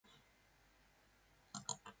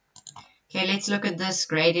Okay, let's look at this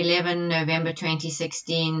grade 11, November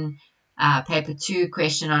 2016, paper 2,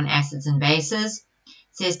 question on acids and bases. It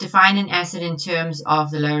says define an acid in terms of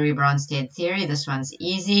the Lowry-Bronsted theory. This one's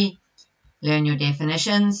easy. Learn your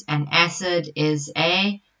definitions. An acid is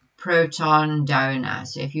a proton donor.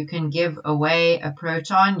 So if you can give away a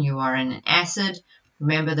proton, you are in an acid.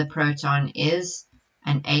 Remember, the proton is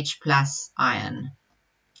an H+ ion.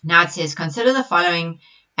 Now it says consider the following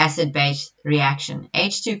acid-base reaction.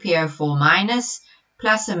 H2PO4-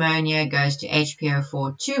 plus ammonia goes to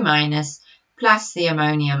HPO4 2- plus the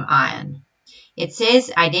ammonium ion. It says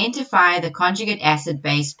identify the conjugate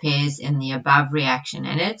acid-base pairs in the above reaction,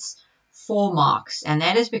 and it's 4 marks, and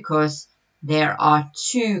that is because there are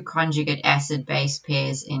 2 conjugate acid-base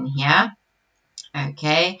pairs in here.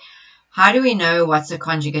 Okay, how do we know what's a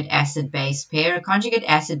conjugate acid-base pair? A conjugate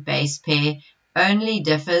acid-base pair only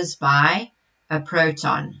differs by a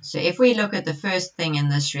proton. So if we look at the first thing in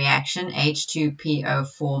this reaction,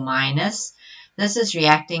 H2PO4-, this is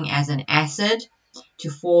reacting as an acid to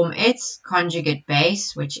form its conjugate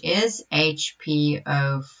base, which is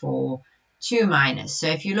HPO4 2-. So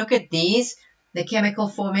if you look at these, the chemical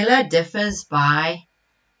formula differs by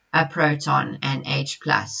a proton and H+.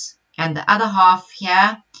 And the other half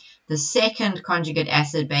here, the second conjugate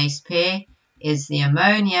acid-base pair, is the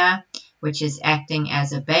ammonia, which is acting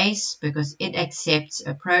as a base because it accepts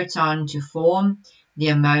a proton to form the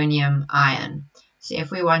ammonium ion. So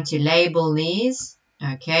if we want to label these,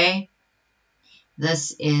 okay,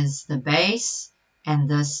 this is the base and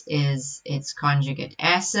this is its conjugate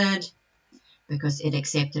acid because it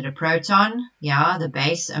accepted a proton. Yeah, the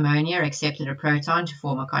base ammonia accepted a proton to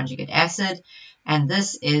form a conjugate acid, and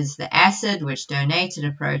this is the acid which donated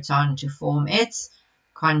a proton to form its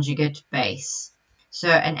conjugate base. So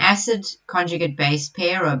an acid conjugate base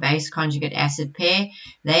pair or base conjugate acid pair,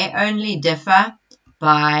 they only differ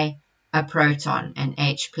by a proton, an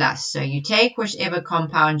H+. So you take whichever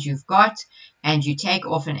compound you've got and you take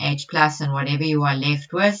off an H+, and whatever you are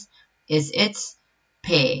left with is its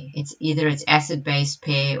pair. It's either its acid-base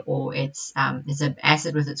pair or it's an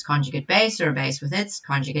acid with its conjugate base or a base with its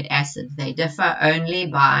conjugate acid. They differ only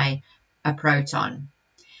by a proton.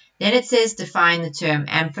 Then it says define the term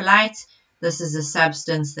amphelite. This is a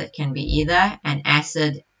substance that can be either an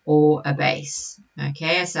acid or a base.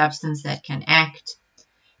 Okay, a substance that can act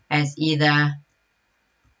as either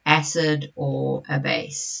acid or a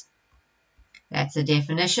base. That's a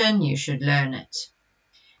definition. You should learn it.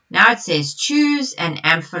 Now it says choose an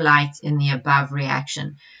amphelite in the above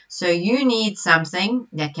reaction. So you need something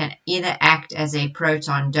that can either act as a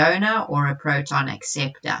proton donor or a proton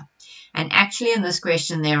acceptor. And actually in this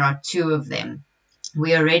question there are 2 of them.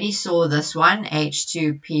 We already saw this one,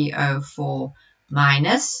 H2PO4-,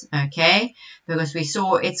 okay, because we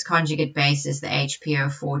saw its conjugate base is the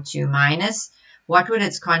HPO4 2-. What would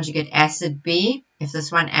its conjugate acid be? If this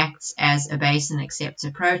one acts as a base and accepts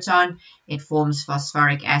a proton, it forms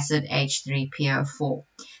phosphoric acid H3PO4.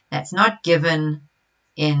 That's not given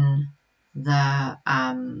in the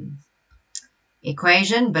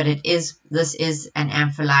equation, but this is an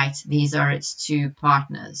amphelite. These are its 2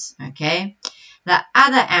 partners, okay? The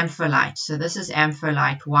other amphelite, so this is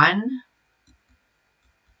amphelite 1,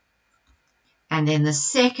 and then the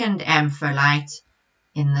second amphelite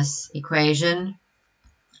in this equation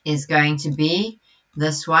is going to be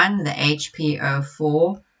this one, the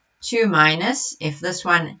HPO4 2-. If this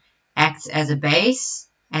one acts as a base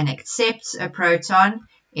and accepts a proton,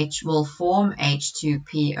 it will form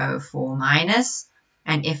H2PO4-,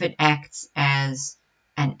 and if it acts as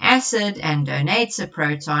an acid and donates a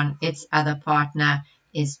proton, its other partner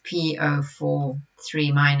is PO4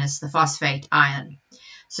 3-, the phosphate ion.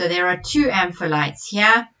 So there are 2 amphelites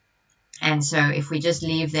here, and so if we just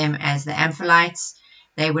leave them as the amphelites,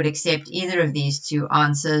 they would accept either of these 2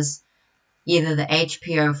 answers, either the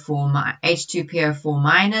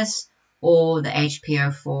H2PO4- or the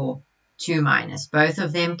HPO4 2-. Both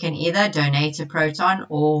of them can either donate a proton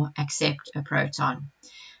or accept a proton.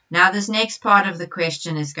 Now this next part of the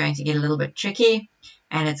question is going to get a little bit tricky,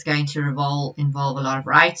 and it's going to involve a lot of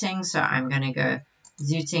writing, so I'm going to go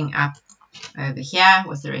zooting up over here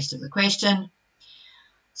with the rest of the question.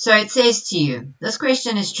 So it says to you, this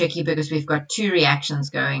question is tricky because we've got 2 reactions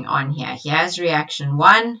going on here. Here's reaction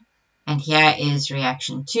 1, and here is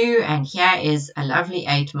reaction 2, and here is a lovely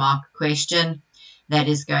 8-mark question that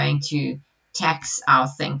is going to tax our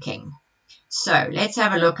thinking. So let's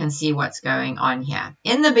have a look and see what's going on here.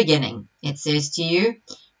 In the beginning, it says to you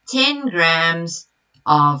 10 grams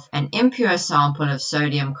of an impure sample of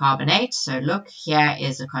sodium carbonate. So look, here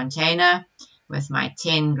is a container with my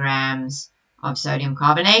 10 grams of sodium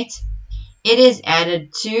carbonate. It is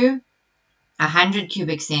added to 100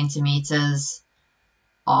 cubic centimeters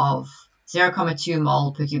of 0.2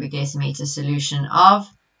 mole per cubic decimeter solution of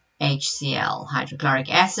HCl,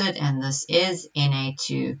 hydrochloric acid, and this is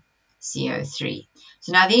Na2CO3.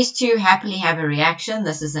 So now these two happily have a reaction.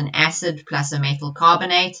 This is an acid plus a metal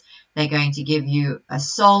carbonate. They're going to give you a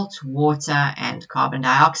salt, water, and carbon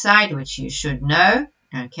dioxide, which you should know.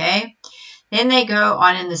 Okay. Then they go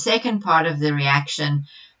on in the second part of the reaction,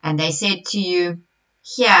 and they said to you,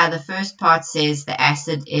 here the first part says the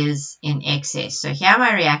acid is in excess. So here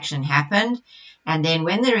my reaction happened, and then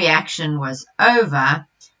when the reaction was over,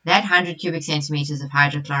 that 100 cubic centimeters of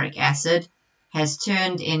hydrochloric acid has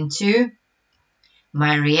turned into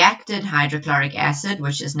my reacted hydrochloric acid,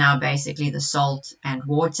 which is now basically the salt and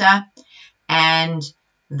water, and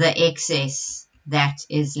the excess that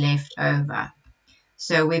is left over.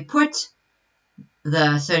 So we put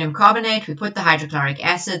the sodium carbonate, we put the hydrochloric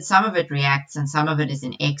acid, some of it reacts and some of it is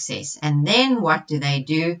in excess. And then what do?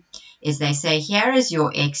 Is they say, here is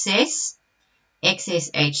your excess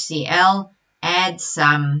HCl, add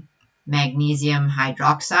some magnesium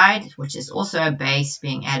hydroxide, which is also a base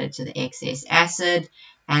being added to the excess acid.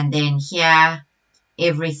 And then here,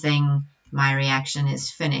 everything, my reaction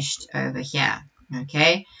is finished over here.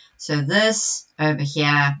 Okay, so this over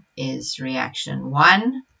here is reaction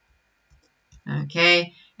 1.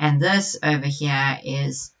 Okay, and this over here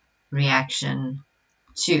is reaction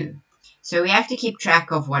 2. So we have to keep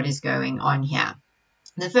track of what is going on here.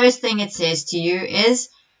 The first thing it says to you is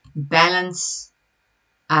balance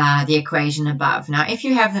the equation above. Now, if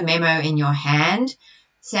you have the memo in your hand,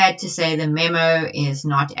 sad to say the memo is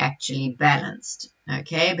not actually balanced.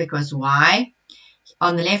 Okay, because why?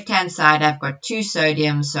 On the left-hand side, I've got 2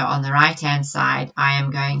 sodiums, so on the right-hand side, I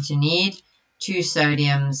am going to need 2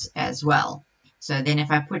 sodiums as well. So then if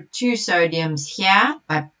I put 2 sodiums here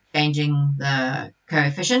by changing the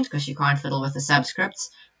coefficient, because you can't fiddle with the subscripts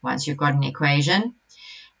once you've got an equation,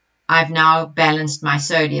 I've now balanced my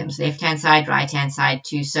sodiums. Left-hand side, right-hand side,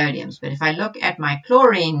 2 sodiums. But if I look at my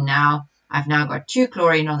chlorine now, I've now got 2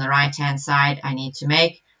 chlorine on the right-hand side. I need to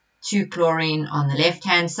make 2 chlorine on the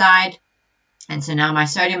left-hand side. And so now my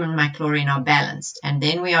sodium and my chlorine are balanced. And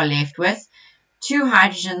then we are left with 2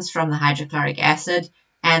 hydrogens from the hydrochloric acid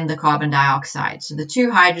and the carbon dioxide. So the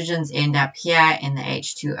 2 hydrogens end up here in the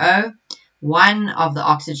H2O. 1 of the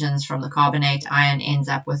oxygens from the carbonate ion ends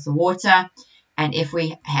up with the water. And if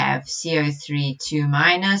we have CO3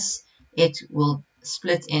 2-, it will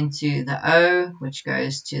split into the O, which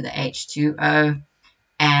goes to the H2O,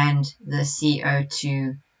 and the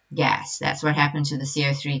CO2 gas. That's what happened to the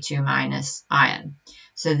CO3 2- ion.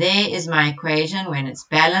 So there is my equation when it's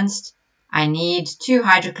balanced. I need 2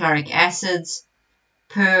 hydrochloric acids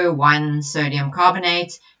per 1 sodium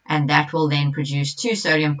carbonate, and that will then produce 2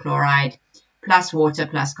 sodium chloride plus water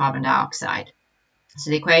plus carbon dioxide. So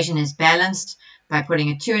the equation is balanced by putting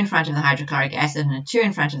a 2 in front of the hydrochloric acid and a 2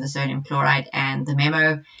 in front of the sodium chloride, and the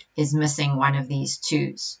memo is missing one of these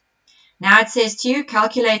 2's. Now it says to you,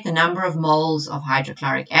 calculate the number of moles of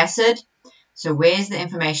hydrochloric acid. So where's the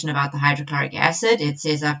information about the hydrochloric acid? It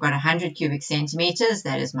says I've got 100 cubic centimeters,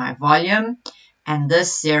 that is my volume, and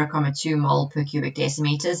this 0.2 mole per cubic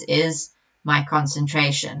decimeters is my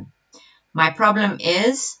concentration. My problem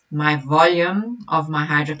is my volume of my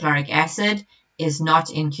hydrochloric acid is not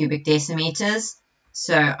in cubic decimeters,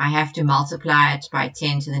 so I have to multiply it by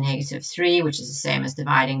 10 to the negative 3, which is the same as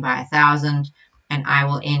dividing by 1,000, and I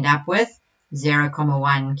will end up with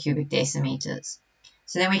 0.1 cubic decimeters.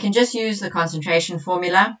 So then we can just use the concentration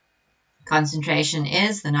formula. Concentration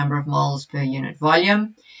is the number of moles per unit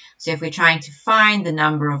volume. So if we're trying to find the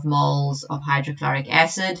number of moles of hydrochloric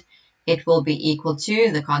acid, it will be equal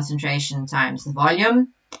to the concentration times the volume.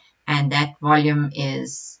 And that volume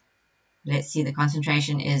is, let's see, the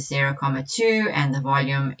concentration is 0.2 and the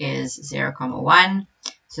volume is 0.1.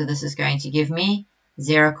 So this is going to give me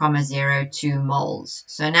 0.02 moles.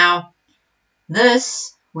 So now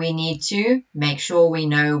this, we need to make sure we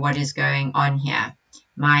know what is going on here.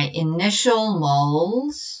 My initial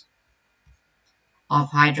moles of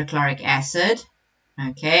hydrochloric acid,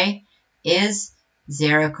 okay, is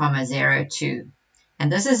 0.02. And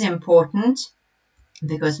this is important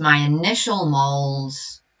because my initial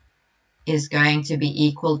moles is going to be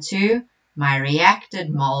equal to my reacted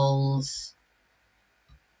moles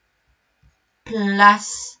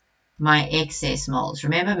plus my excess moles.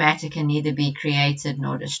 Remember, matter can neither be created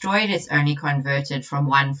nor destroyed. It's only converted from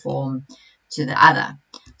one form to the other.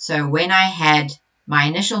 So when I had my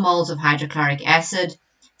initial moles of hydrochloric acid,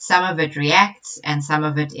 some of it reacts and some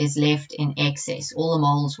of it is left in excess. All the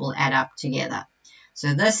moles will add up together.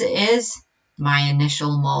 So this is my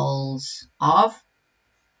initial moles of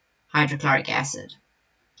hydrochloric acid.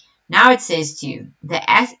 Now it says to you, the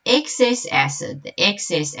excess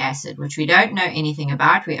acid, which we don't know anything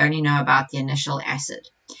about, we only know about the initial acid.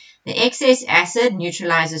 The excess acid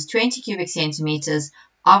neutralizes 20 cubic centimeters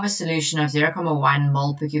of a solution of 0.1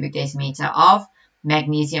 mole per cubic decimeter of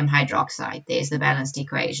magnesium hydroxide. There's the balanced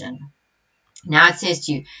equation. Now it says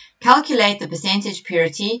to you, calculate the percentage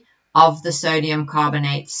purity of the sodium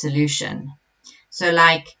carbonate solution. So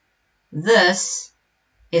like this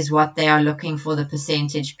is what they are looking for the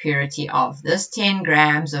percentage purity of. This 10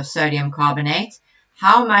 grams of sodium carbonate,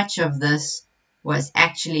 how much of this was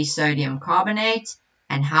actually sodium carbonate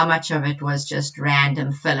and how much of it was just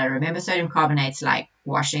random filler? Remember, sodium carbonate's like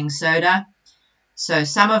washing soda. So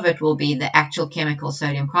some of it will be the actual chemical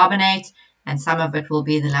sodium carbonate and some of it will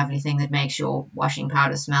be the lovely thing that makes your washing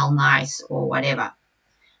powder smell nice or whatever.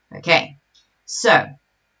 Okay, so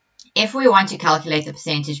if we want to calculate the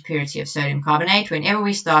percentage purity of sodium carbonate, whenever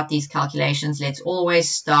we start these calculations, let's always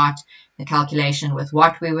start the calculation with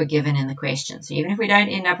what we were given in the question. So even if we don't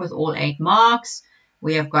end up with all 8 marks,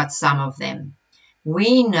 we have got some of them.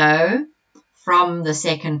 We know from the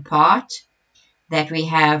second part that we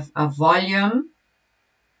have a volume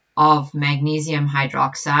of magnesium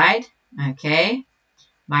hydroxide. Okay,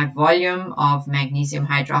 my volume of magnesium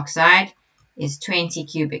hydroxide is 20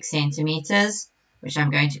 cubic centimeters, which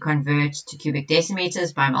I'm going to convert to cubic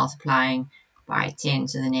decimeters by multiplying by 10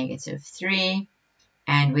 to the negative 3.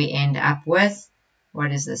 And we end up with,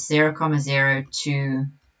 what is this, 0.02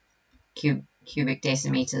 cubic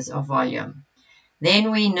decimeters of volume.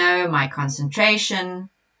 Then we know my concentration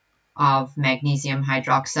of magnesium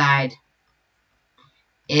hydroxide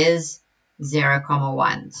is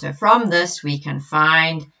 0.1. So from this, we can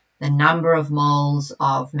find the number of moles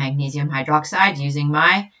of magnesium hydroxide using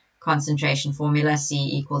my concentration formula,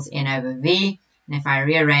 C equals N over V. And if I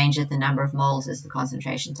rearrange it, the number of moles is the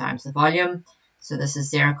concentration times the volume. So this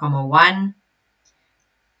is 0.1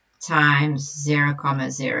 times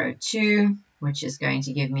 0.02, which is going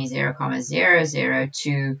to give me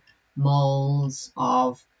 0.002 moles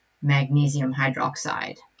of magnesium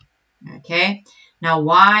hydroxide. Okay, now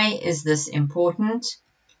why is this important?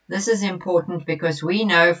 This is important because we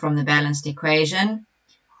know from the balanced equation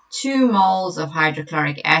 2 moles of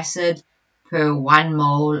hydrochloric acid per 1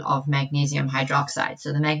 mole of magnesium hydroxide.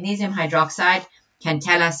 So the magnesium hydroxide can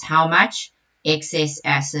tell us how much excess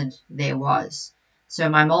acid there was. So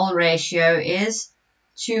my mole ratio is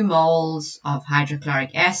 2 moles of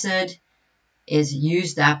hydrochloric acid is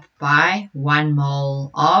used up by 1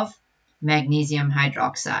 mole of magnesium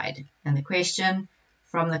hydroxide. And the question,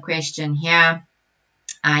 from the question here,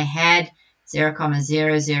 I had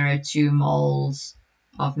 0.002 moles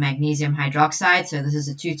of magnesium hydroxide. So this is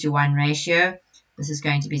a 2-to-1 ratio. This is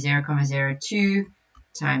going to be 0.02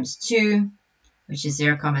 times 2, which is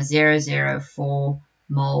 0.004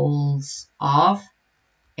 moles of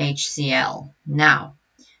HCl. Now,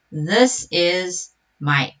 this is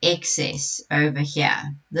my excess over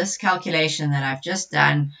here. This calculation that I've just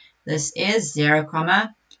done, this is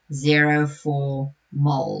 0.04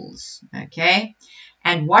 moles. Okay,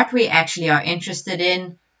 and what we actually are interested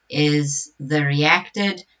in is the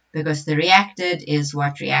reacted, because the reacted is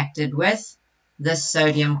what reacted with this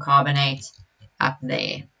sodium carbonate up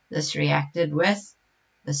there. This reacted with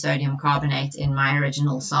the sodium carbonate in my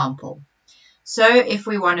original sample. So if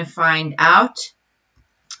we want to find out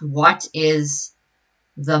what is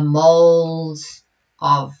the moles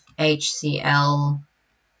of HCl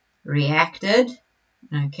reacted,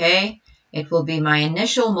 okay, it will be my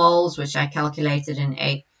initial moles, which I calculated in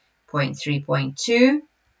 8.3.2,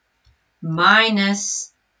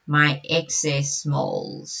 minus my excess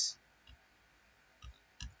moles.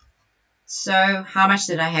 So how much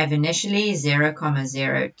did I have initially?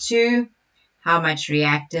 0.02. How much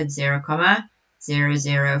reacted?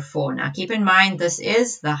 0.004. Now keep in mind this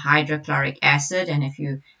is the hydrochloric acid, and if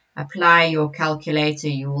you apply your calculator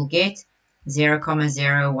you will get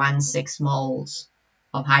 0.016 moles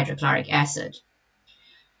of hydrochloric acid.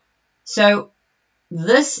 So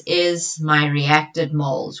this is my reacted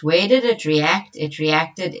moles. Where did it react? It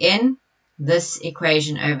reacted in this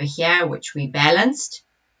equation over here, which we balanced.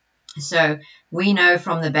 So we know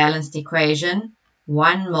from the balanced equation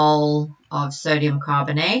 1 mole of sodium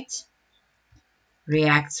carbonate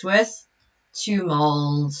reacts with 2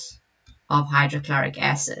 moles of hydrochloric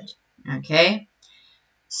acid. Okay,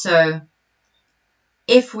 so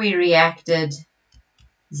if we reacted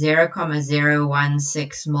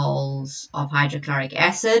 0.016 moles of hydrochloric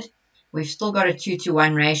acid, we've still got a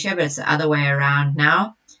 2-to-1 ratio, but it's the other way around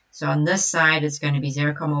now. So on this side, it's going to be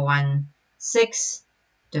 0.16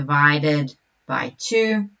 divided by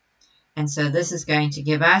 2. And so this is going to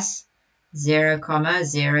give us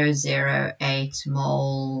 0,008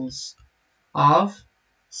 moles of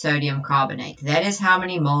sodium carbonate. That is how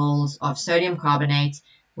many moles of sodium carbonate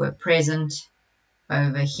were present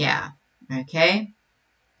over here. Okay?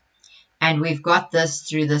 And we've got this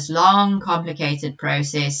through this long, complicated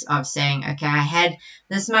process of saying, okay, I had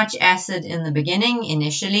this much acid in the beginning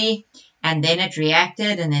initially, and then it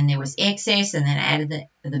reacted, and then there was excess, and then I added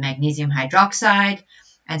the magnesium hydroxide.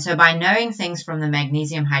 And so by knowing things from the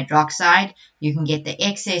magnesium hydroxide, you can get the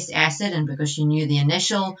excess acid, and because you knew the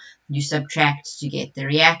initial, you subtract to get the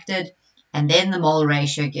reacted, and then the mole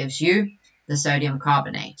ratio gives you the sodium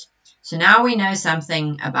carbonate. So now we know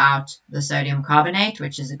something about the sodium carbonate,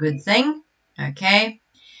 which is a good thing. Okay,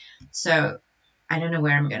 so I don't know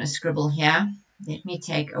where I'm going to scribble here. Let me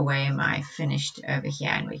take away my finished over here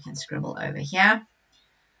and we can scribble over here.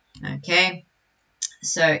 Okay,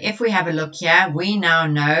 so if we have a look here, we now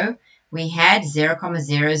know we had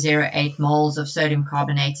 0,008 moles of sodium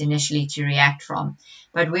carbonate initially to react from,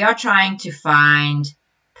 but we are trying to find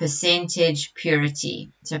percentage purity.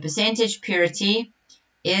 So percentage purity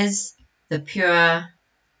is the pure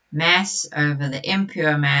mass over the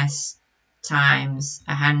impure mass times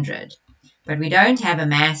 100. But we don't have a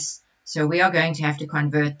mass, so we are going to have to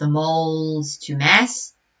convert the moles to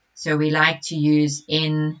mass. So we like to use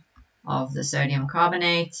N of the sodium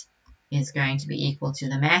carbonate is going to be equal to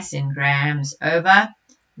the mass in grams over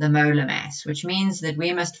the molar mass, which means that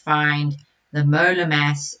we must find the molar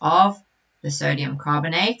mass of the sodium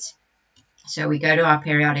carbonate. So we go to our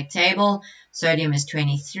periodic table. Sodium is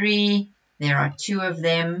 23. There are 2 of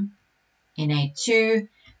them, Na2,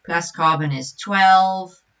 plus carbon is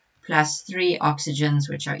 12, plus 3 oxygens,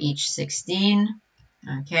 which are each 16.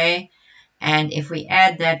 Okay, and if we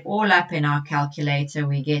add that all up in our calculator,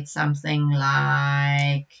 we get something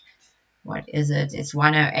like, what is it? It's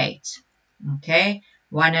 108. Okay,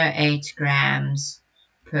 108 grams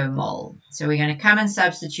per mole. So we're going to come and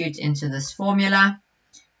substitute into this formula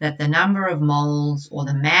that the number of moles, or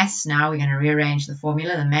the mass, now we're going to rearrange the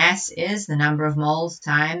formula. The mass is the number of moles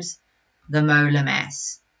times the molar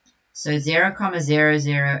mass. So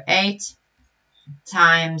 0,008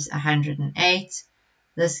 times 108.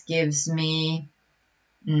 This gives me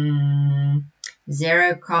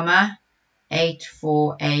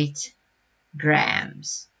 0,848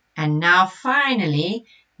 grams. And now finally,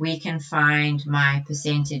 we can find my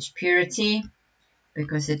percentage purity,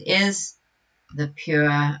 because it is the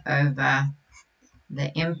pure over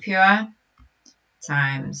the impure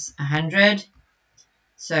times 100.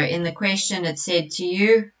 So in the question it said to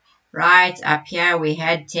you, right up here we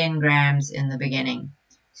had 10 grams in the beginning.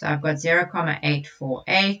 So I've got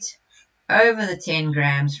 0,848 over the 10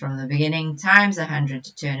 grams from the beginning times 100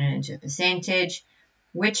 to turn it into a percentage,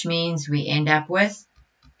 which means we end up with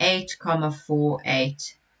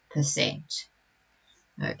 8,48%.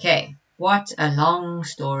 Okay. What a long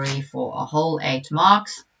story for a whole 8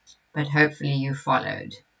 marks, but hopefully you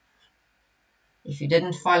followed. If you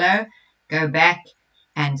didn't follow, go back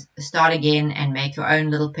and start again and make your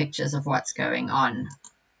own little pictures of what's going on.